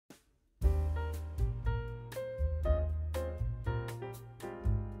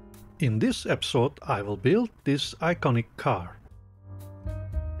In this episode, I will build this iconic car.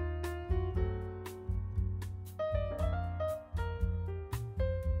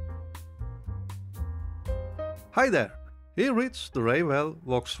 Hi there! Here is the Revell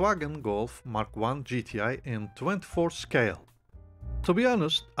Volkswagen Golf Mk.1 GTI in 24 scale. To be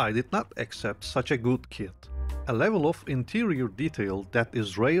honest, I did not accept such a good kit. A level of interior detail that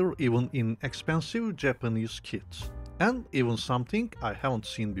is rare even in expensive Japanese kits. And even something I haven't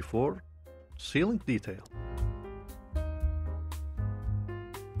seen before, ceiling detail.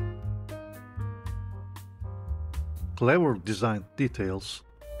 Clever design details.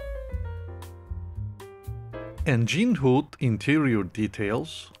 Engine hood interior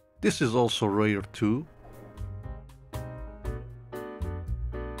details. This is also rare too.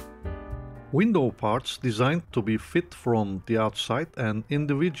 Window parts designed to be fit from the outside and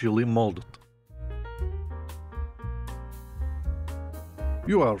individually molded.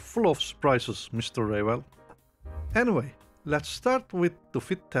 You are full of surprises, Mr. Revell. Anyway, let's start with the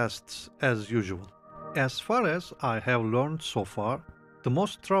fit tests as usual. As far as I have learned so far, the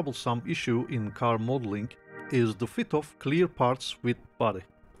most troublesome issue in car modeling is the fit of clear parts with body.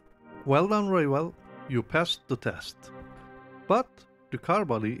 Well done, Revell, you passed the test. But the car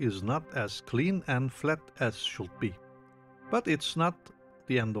body is not as clean and flat as should be. But it's not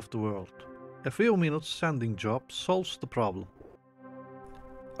the end of the world. A few minutes sanding job solves the problem.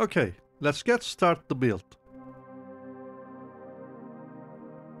 Okay, let's get started the build.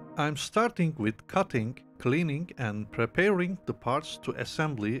 I'm starting with cutting, cleaning and preparing the parts to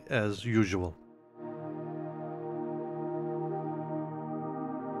assembly as usual.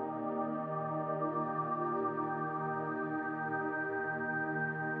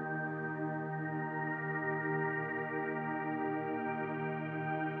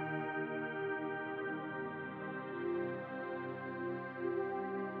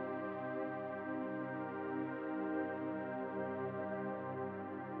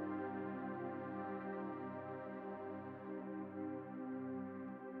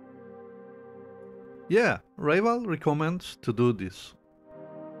 Yeah, Revell recommends to do this.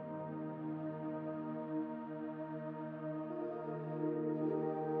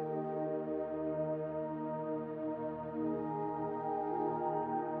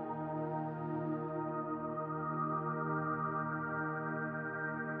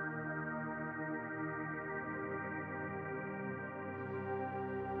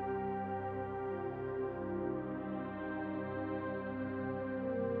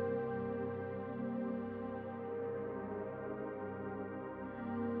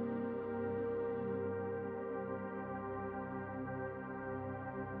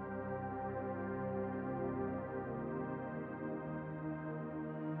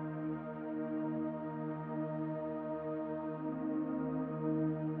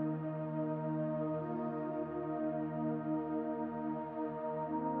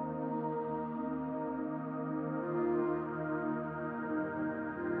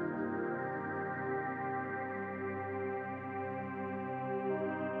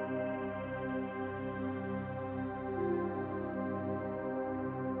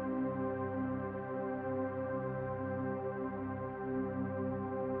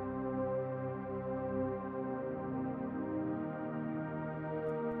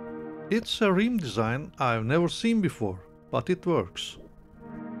 It's a rim design I've never seen before, but it works.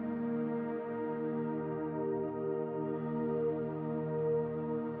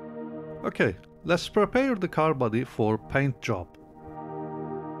 Okay, let's prepare the car body for paint job.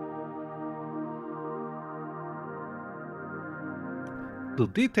 The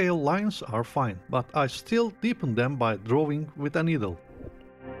detail lines are fine, but I still deepen them by drawing with a needle.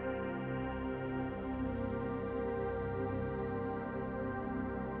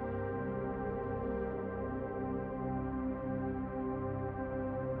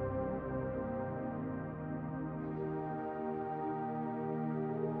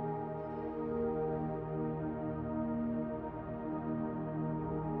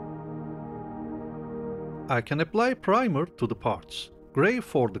 I can apply primer to the parts, grey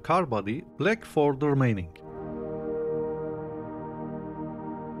for the car body, black for the remaining.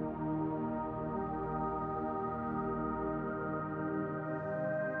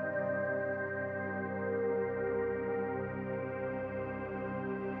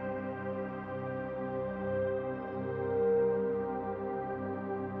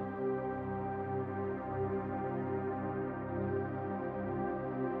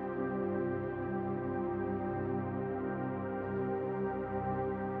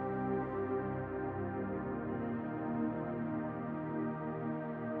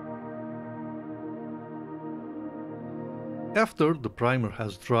 After the primer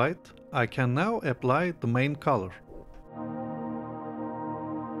has dried, I can now apply the main color.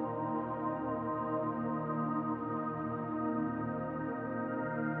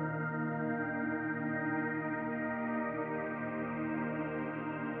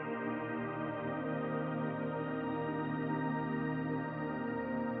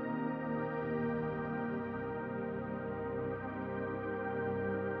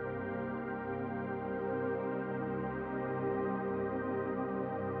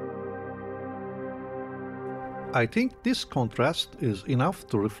 I think this contrast is enough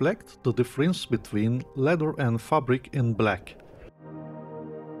to reflect the difference between leather and fabric in black.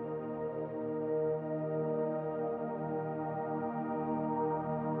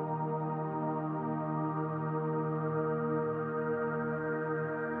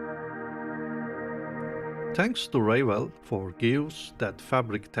 Thanks to Revell for gives that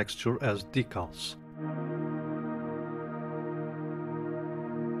fabric texture as decals.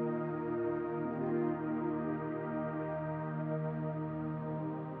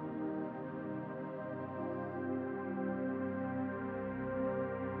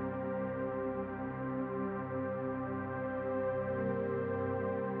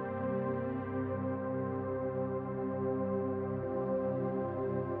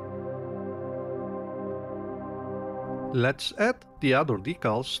 Let's add the other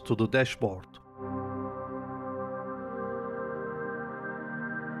decals to the dashboard.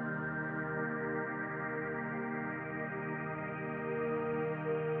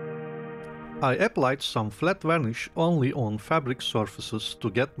 I applied some flat varnish only on fabric surfaces to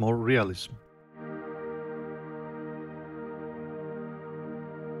get more realism.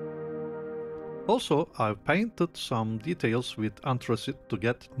 Also, I've painted some details with anthracite to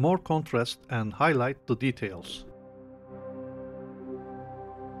get more contrast and highlight the details.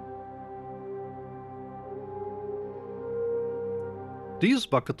 These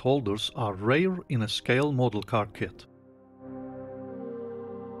bucket holders are rare in a scale model car kit.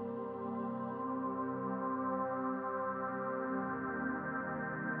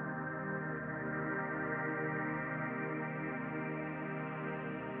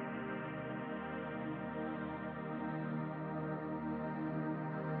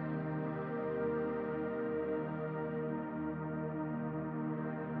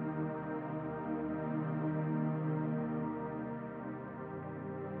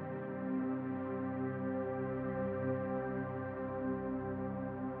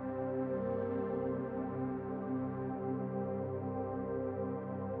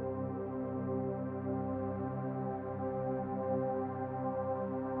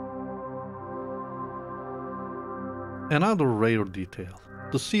 Another rare detail,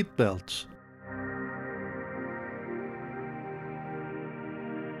 the seat belts.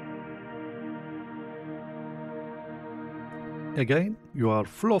 Again, you are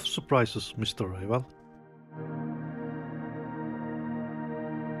full of surprises, Mr. Revell.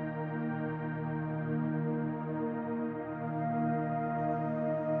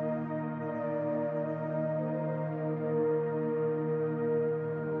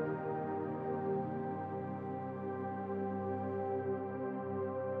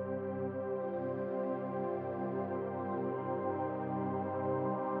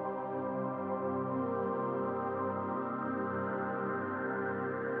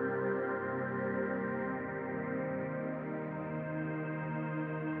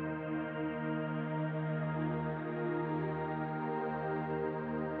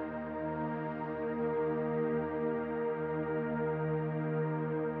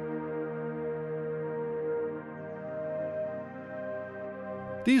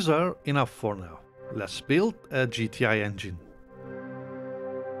 These are enough for now. Let's build a GTI engine.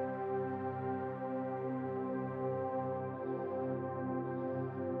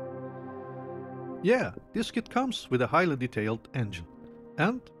 Yeah, this kit comes with a highly detailed engine,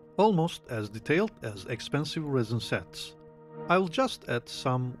 and almost as detailed as expensive resin sets. I'll just add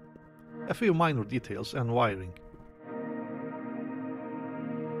a few minor details and wiring.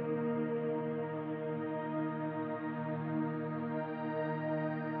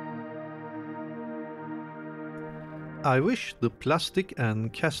 I wish the plastic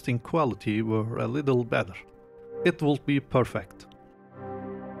and casting quality were a little better. It would be perfect.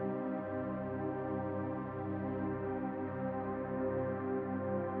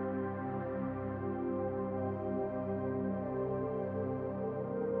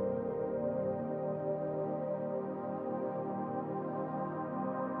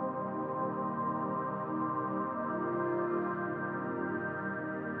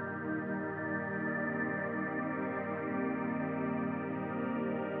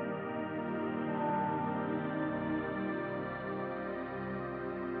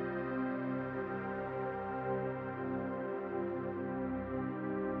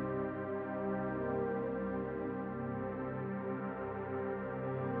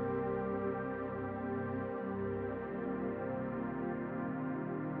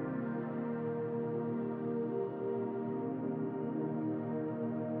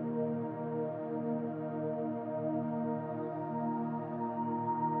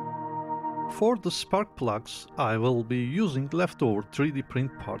 For the spark plugs, I will be using leftover 3D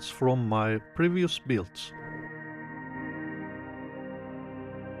print parts from my previous builds.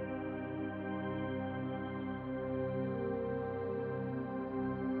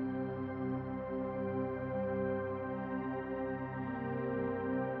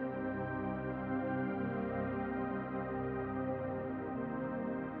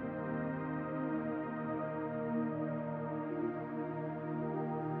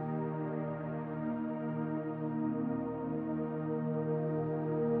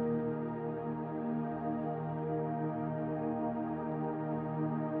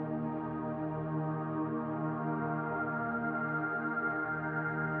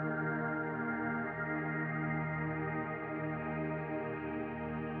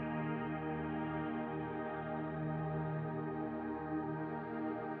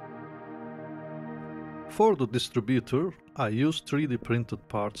 For the distributor, I used 3D printed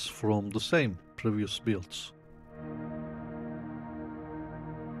parts from the same previous builds.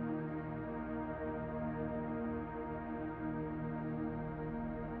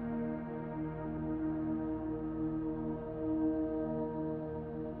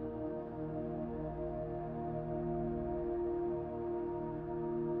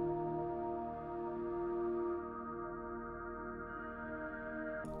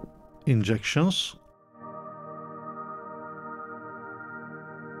 Injections,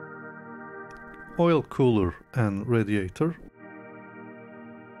 oil cooler and radiator.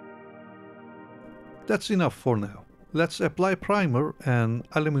 That's enough for now. Let's apply primer and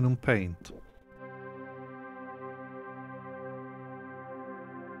aluminum paint.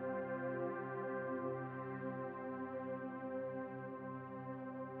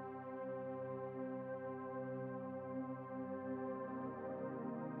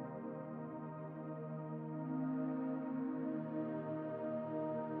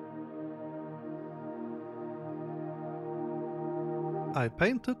 I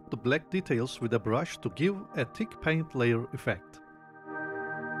painted the black details with a brush to give a thick paint layer effect.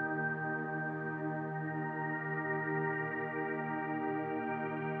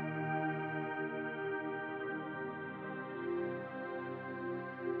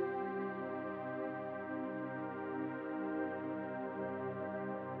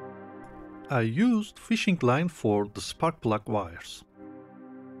 I used fishing line for the spark plug wires.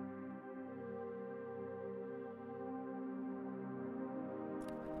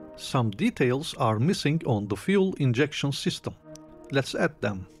 Some details are missing on the fuel injection system. Let's add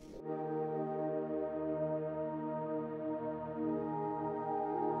them.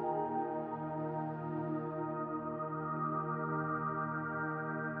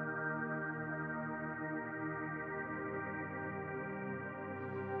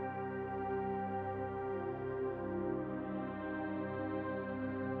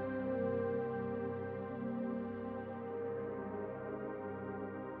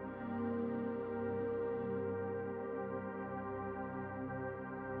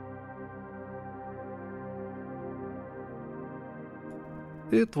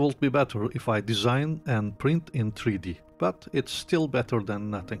 It would be better if I design and print in 3D, but it's still better than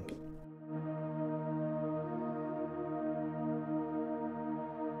nothing.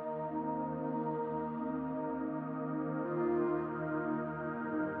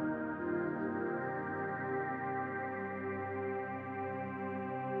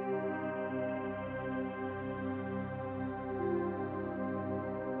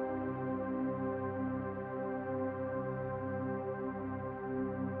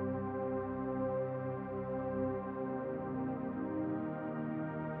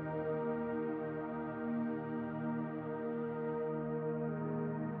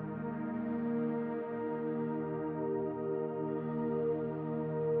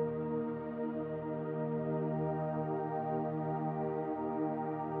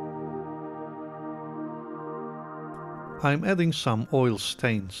 I'm adding some oil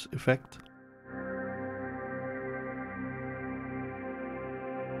stains effect.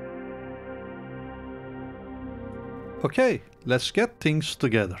 Okay, let's get things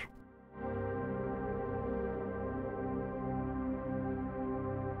together.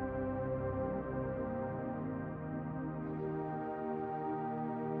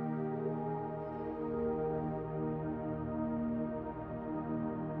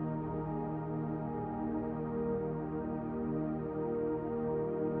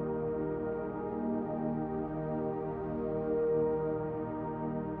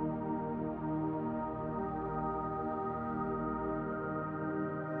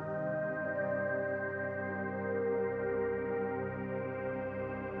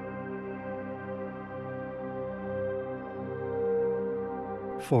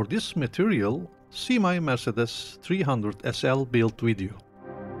 For this material, see my Mercedes 300 SL build video.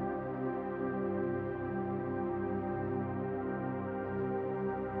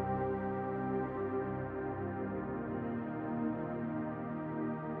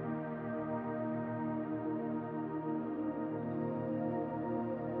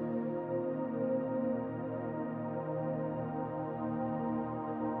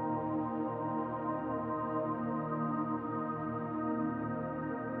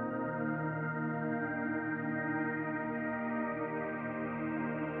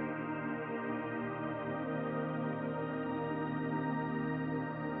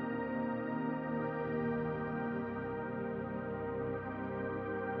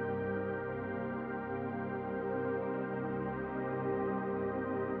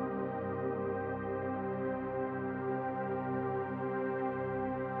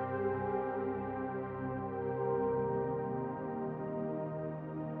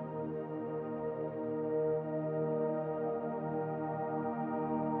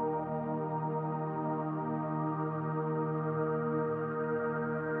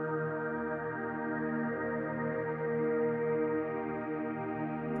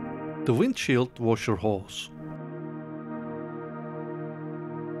 The windshield washer hose.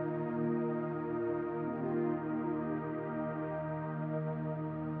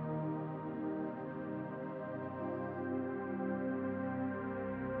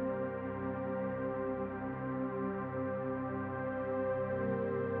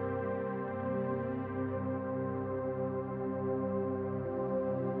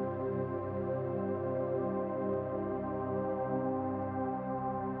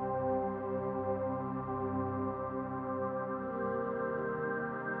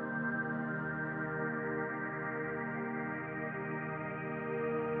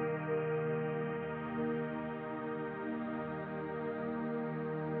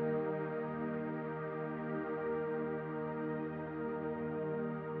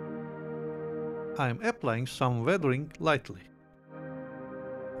 I am applying some weathering lightly.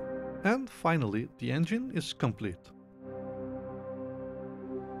 And finally, the engine is complete.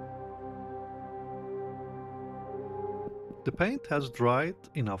 The paint has dried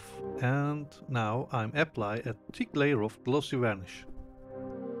enough, and now I'm applying a thick layer of glossy varnish.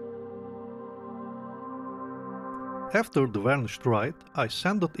 After the varnish dried, I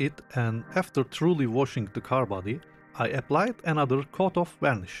sanded it, and after truly washing the car body, I applied another coat of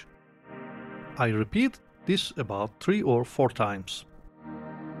varnish. I repeat this about 3 or 4 times.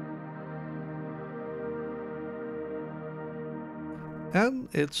 And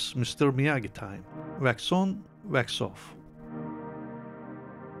it's Mr. Miyagi time. Wax on, wax off.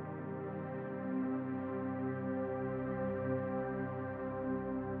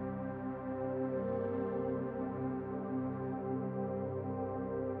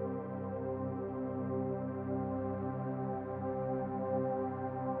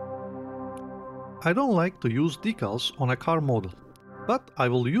 I don't like to use decals on a car model, but I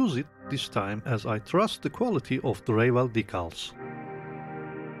will use it this time as I trust the quality of the Revell decals.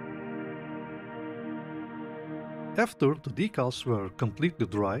 After the decals were completely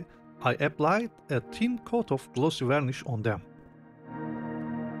dry, I applied a thin coat of glossy varnish on them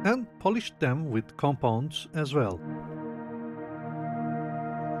and polished them with compounds as well.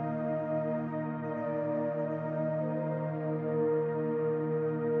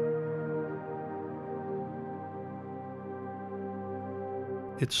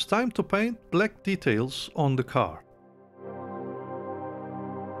 It's time to paint black details on the car.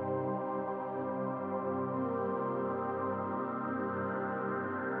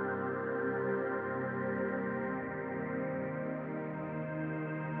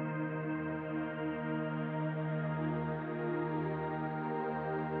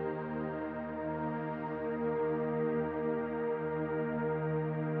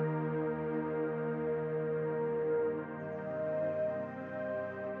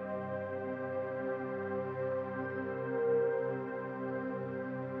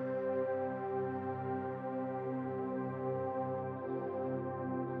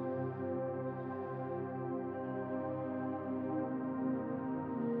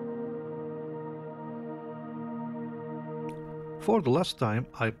 For the last time,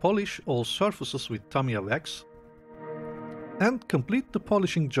 I polish all surfaces with Tamiya wax and complete the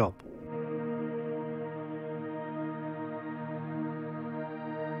polishing job.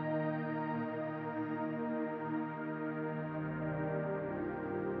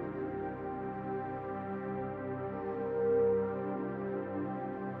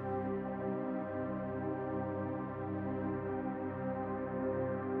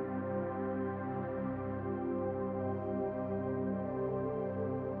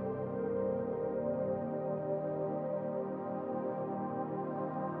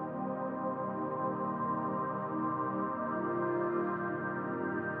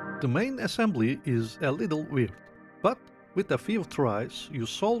 The main assembly is a little weird, but with a few tries you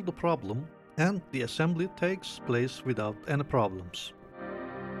solve the problem and the assembly takes place without any problems.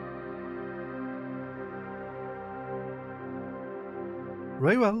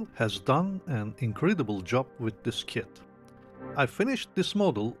 Revell has done an incredible job with this kit. I finished this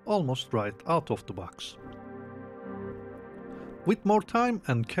model almost right out of the box. With more time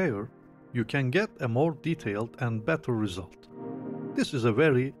and care, you can get a more detailed and better result. This is a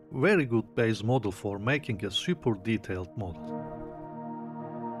very good base model for making a super detailed model.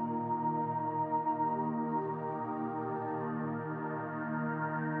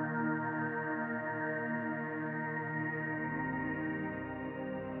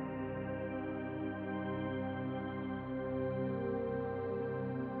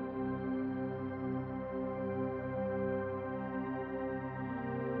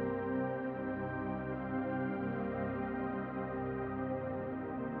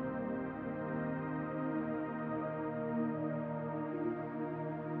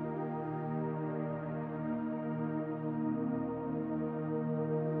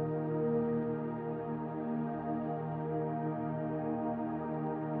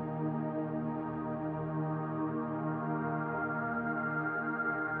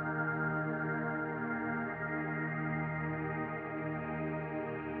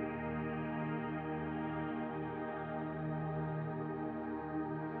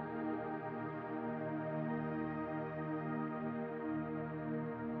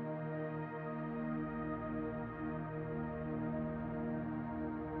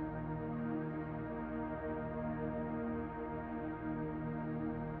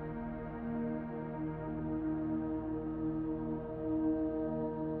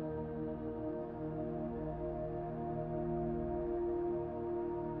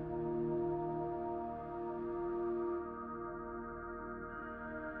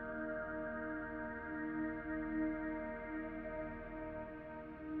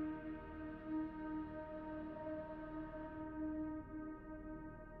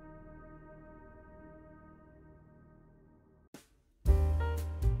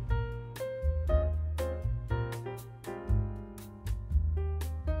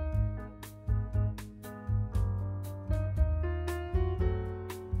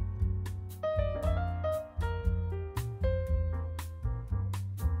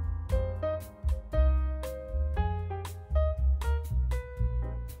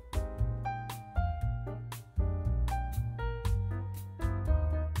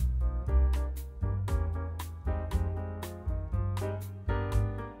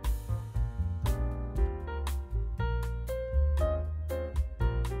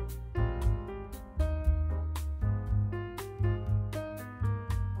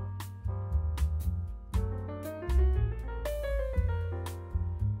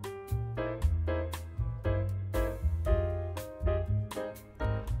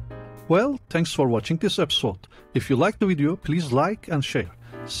 Well, thanks for watching this episode. If you liked the video, please like and share.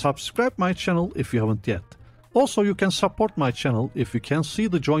 Subscribe my channel if you haven't yet. Also, you can support my channel if you can see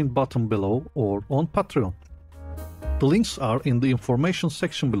the join button below or on Patreon. The links are in the information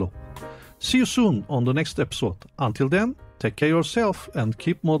section below. See you soon on the next episode. Until then, take care of yourself and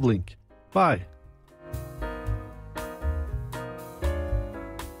keep modeling. Bye.